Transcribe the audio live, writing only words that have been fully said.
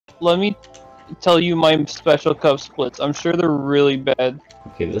let me tell you my Special Cup splits. I'm sure they're really bad.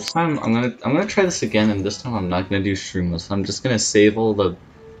 Okay, this time I'm gonna try this again, and this time I'm not gonna do streamless. I'm just gonna save all the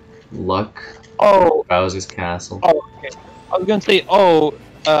luck. Oh, Bowser's Castle. oh, okay. I was gonna say,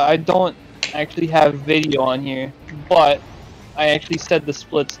 I don't actually have video on here, but I actually said the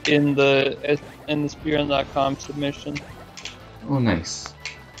splits in the speedrun.com submission. Oh, nice.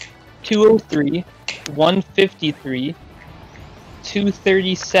 203, 153,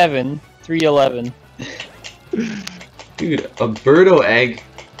 237, 311. Dude, a Birdo egg.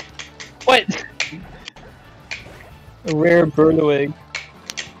 What? A rare Birdo egg.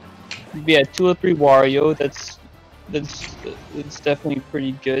 Yeah, 203 Wario. That's definitely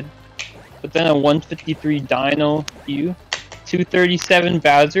pretty good. But then a 153 Dino, ew. 237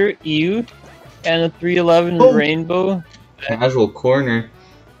 Bowser, ew. And a 311 Rainbow. Casual corner.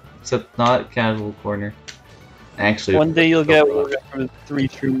 Except not casual corner. Actually, one day you'll get one for 3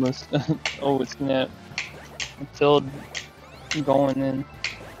 streamless. Oh, snap. Until going in.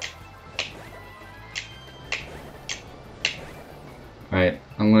 Alright,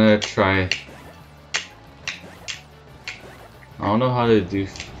 I'm gonna try. I don't know how to do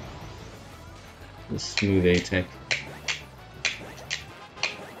the smooth A-tech.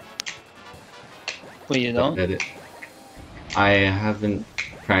 Wait, you don't? Edit. I haven't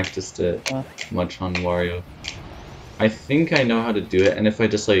practiced it much on Wario. I think I know how to do it, and if I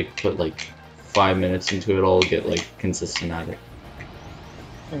just like put like 5 minutes into it, I'll get like consistent at it.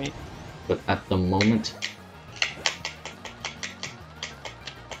 Right. But at the moment,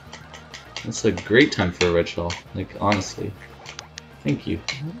 it's a great time for a red shell. Like honestly, thank you.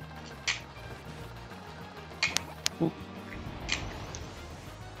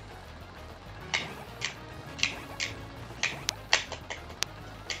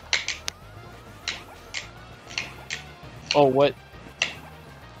 Oh, what?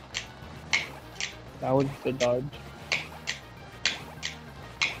 That was the dodge.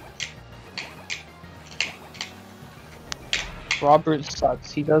 Robert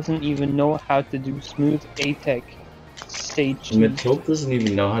sucks. He doesn't even know how to do smooth A-tech. Stage. Matilda doesn't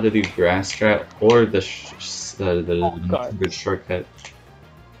even know how to do grass strat or the good shortcut.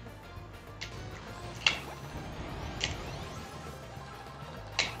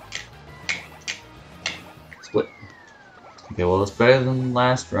 Split. Okay, well it's better than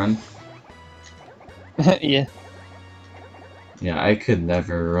last run. Yeah. Yeah, I could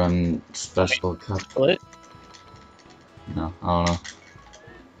never run Special Cup. Split? No, I don't know.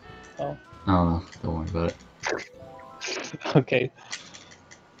 Oh. I don't know. Don't worry about it. Okay.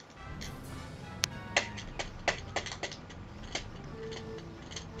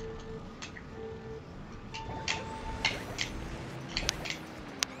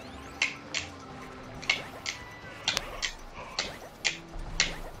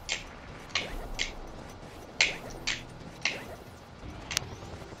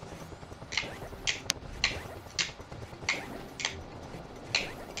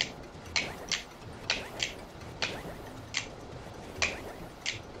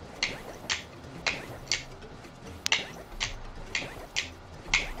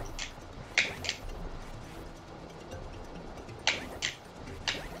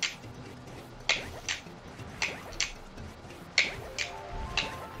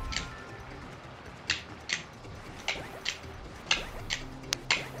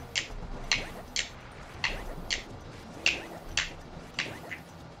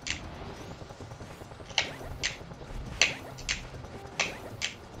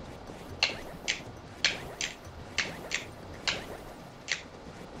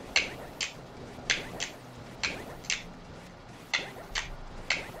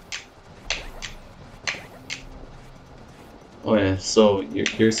 Oh yeah, so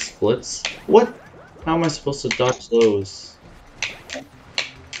your splits? What? How am I supposed to dodge those?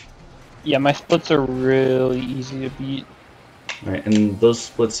 Yeah, my splits are really easy to beat. Alright, and those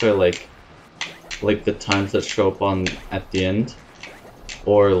splits are like the times that show up on at the end?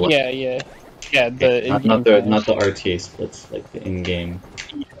 Or like Yeah, the not the RTA splits, like the in-game.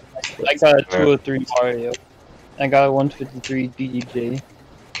 I got a 203 Mario. I got a 153 DDJ.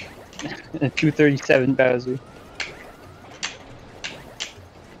 And a 237 Bowser.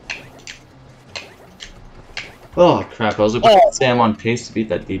 Oh crap, I was about to say I'm on pace to beat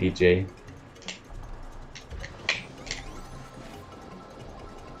that DDJ.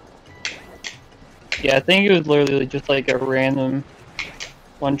 Yeah, I think it was literally just like a random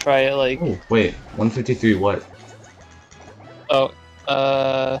one try at like... Oh, wait, 153 what? Oh,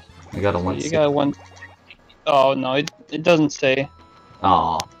 I got a so 160. you got a 1... Oh, no, it doesn't say.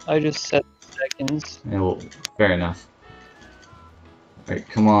 Aw. I just said seconds. Yeah, well, fair enough. Alright,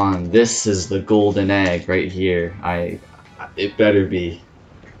 come on. This is the golden egg right here. It better be.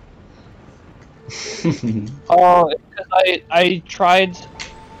 Oh, it's 'cause I tried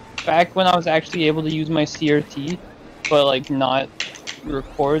back when I was actually able to use my CRT, but like not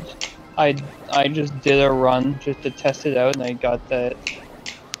record. I just did a run just to test it out, and I got that.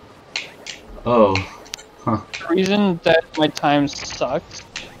 Oh. Huh. The reason that my time sucks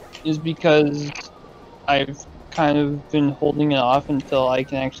is because I've kind of been holding it off until I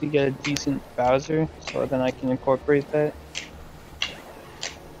can actually get a decent browser, so then I can incorporate that.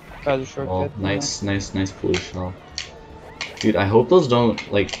 Browser shortcut. Oh, nice blue shell. Dude, I hope those don't,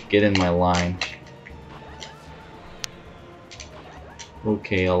 like, get in my line.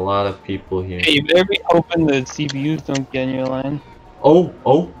 Okay, a lot of people here. Hey, you better be hoping the CPUs don't get in your line. Oh!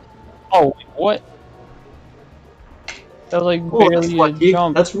 Oh, wait, what? That was like Oh, that's barely a lucky.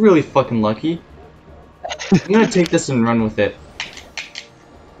 jump. That's really fucking lucky. I'm gonna take this and run with it.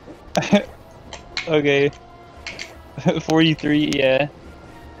 Okay. 43, yeah.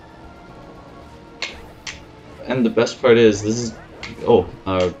 And the best part is, this is... Oh,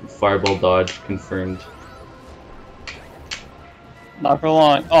 fireball dodge confirmed. Not for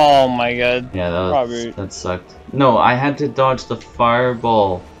long. Oh my god. Yeah, Robert. that sucked. No, I had to dodge the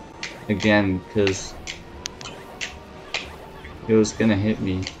fireball again, because it was gonna hit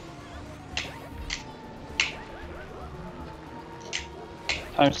me.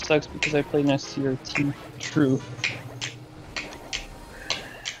 Time sucks because I played in a CRT. True.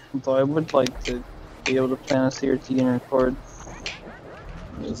 Although I would like to be able to play on a CRT and record.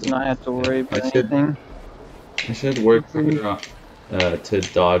 Just not have to worry about anything. I should work to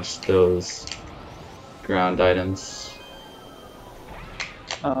dodge those ground items.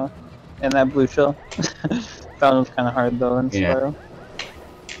 And that blue shell. That one was kind of hard though in Spiral.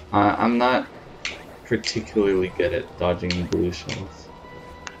 I'm not particularly good at dodging blue shells.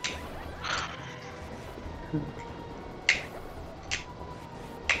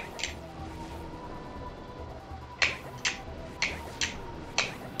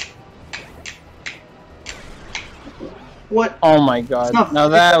 What? Oh my god. Now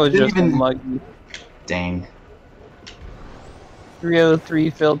that was just muggy. Dang. 3 out of 3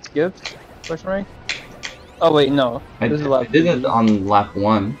 failed skips? Question mark? Oh wait, no. This is lap I did it on lap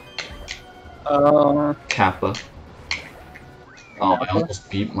 1. Kappa. Oh, I almost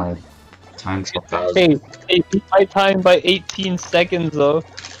beat my time so fast. Hey, beat my time by 18 seconds though.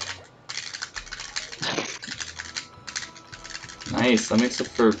 Nice, that makes up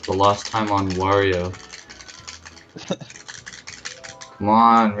for the lost time on Wario. Come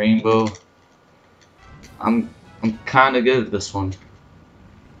on, Rainbow. I'm kinda good at this one.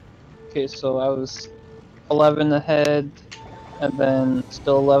 Okay, so I was 11 ahead, and then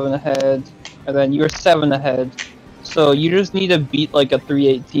still 11 ahead, and then you're 7 ahead. So you just need to beat like a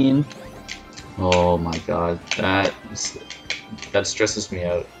 318. Oh my god, that stresses me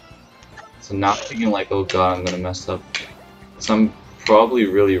out. So now I'm thinking like, oh god, I'm gonna mess up. So I'm probably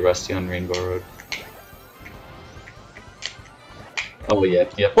really rusty on Rainbow Road. Oh yeah,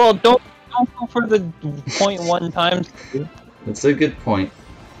 yep. Well, don't go for the 0.1 times. That's a good point.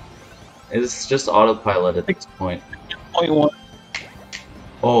 It's just autopilot at this point. 0.1.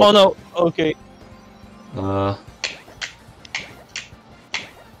 Oh. Oh no. Okay.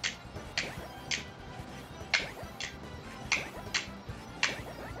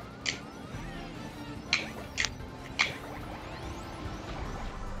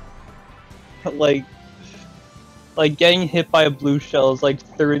 Like getting hit by a blue shell is like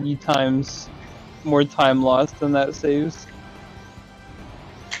 30 times more time lost than that saves.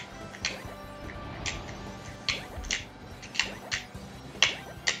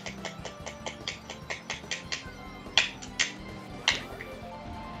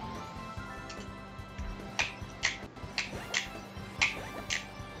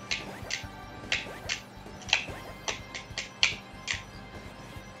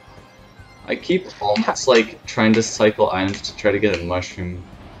 I keep almost like trying to cycle items to try to get a mushroom.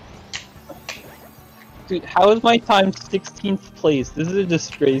 Dude, how is my time 16th place? This is a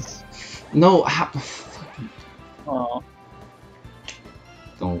disgrace. No, Oh.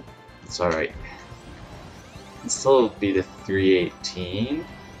 Don't. It's alright. It'll still be the 318.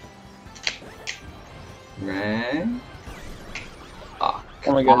 Right? Oh,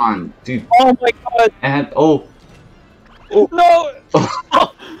 come on, dude. Oh my god! And oh. No!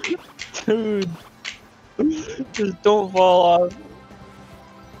 Dude. Just don't fall off.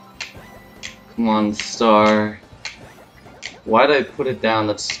 Come on, star. Why'd I put it down?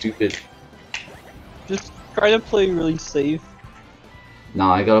 That's stupid. Just try to play really safe. No,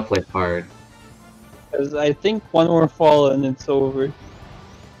 I gotta play hard. Because I think one more fall and it's over.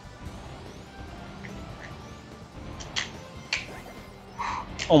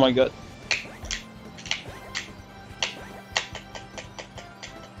 Oh my god.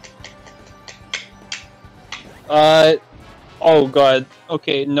 Oh god.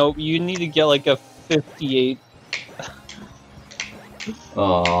 Okay, no, you need to get like a 58.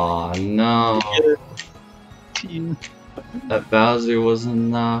 Oh no. That Bowser was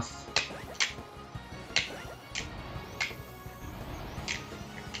enough.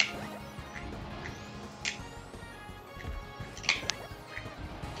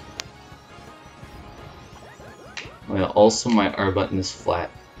 Oh, yeah, also my R button is flat.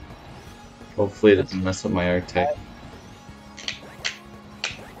 Hopefully it doesn't mess up my R tech.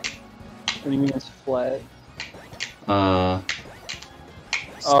 What do you mean it's flat? Oh,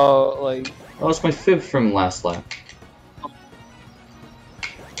 Like... it's my fib from last lap.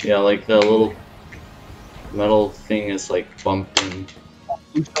 Yeah, like the little metal thing is like bumped in.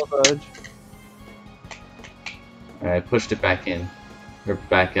 Alright, I pushed it back in, or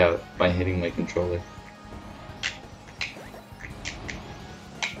back out by hitting my controller.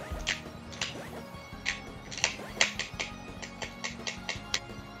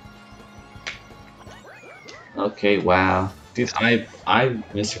 Okay, wow. Dude, I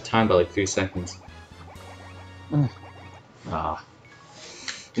missed your time by like 3 seconds. Ah.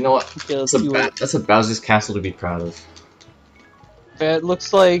 You know what? Okay, let's see what... That's a Bowser's Castle to be proud of. It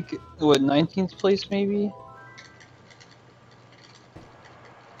looks like, what, 19th place maybe?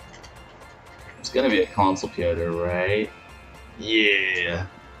 It's gonna be a console Piotr, right? Yeah.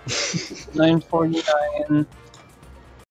 949.